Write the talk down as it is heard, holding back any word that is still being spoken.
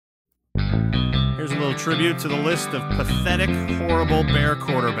Here's a little tribute to the list of pathetic, horrible Bear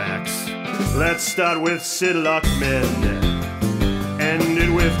quarterbacks. Let's start with Sid Luckman, ended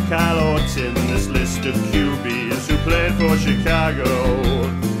with Kyle Orton. This list of QBs who played for Chicago: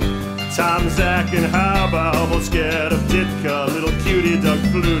 Tom, Zach, and Harbaugh, both scared of Ditka. Little cutie Doug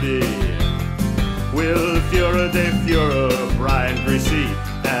Flutie, Will Fuhrer, Dave Fuhrer, Brian Greasy,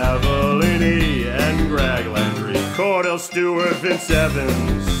 Avellini, and Greg Landry. Cordell Stewart, Vince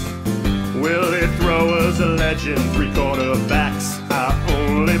Evans, Willie Thrower's a legend. 3 quarterbacks are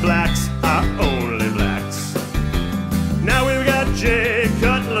only blacks, are only blacks. Now we've got Jay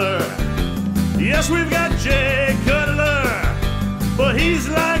Cutler. Yes, we've got Jay Cutler, but he's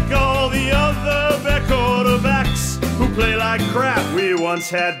like all the other Bear quarterbacks who play like crap. We once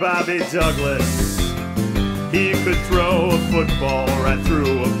had Bobby Douglas. He could throw a football right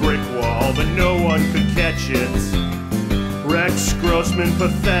through a brick wall, but no one could catch it. Rex Grossman,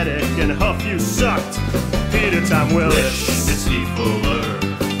 pathetic, and Huff, you sucked. Peter Tom Willis, it's Steve Fuller,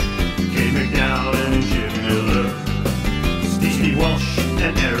 Kate McDowell and Jim Miller, Steve Walsh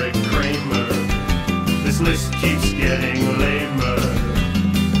and Eric Kramer. This list keeps getting lamer.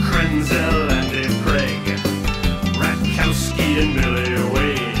 Krenzel and Dave Craig, Ratkowski and Billy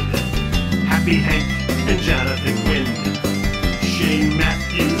Wade, Happy Hank and Jonathan Quinn, Shane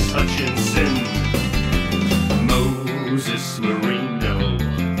Matthews Hutchinson, Moses Marino.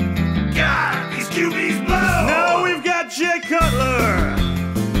 God, these QBs blow! Now we've got Jay Cutler,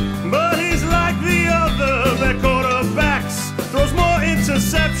 but he's like the other Bear quarterbacks. Throws more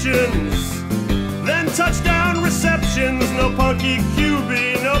interceptions than touchdown receptions. No punky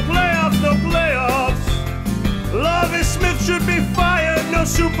QB, no playoffs, no playoffs. Lovie Smith should be fired, no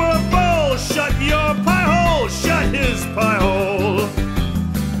Super Bowl. Shut your pie hole, shut his pie hole.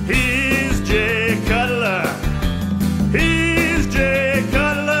 He's Jay Cutler. He's Jay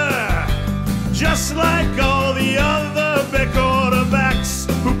Cutler. Just like all the other Bear quarterbacks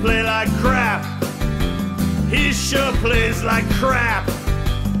who play like crap. He sure plays like crap.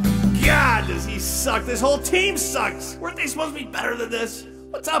 God, does he suck. This whole team sucks. Weren't they supposed to be better than this?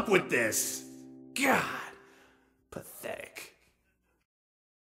 What's up with this? God. Pathetic.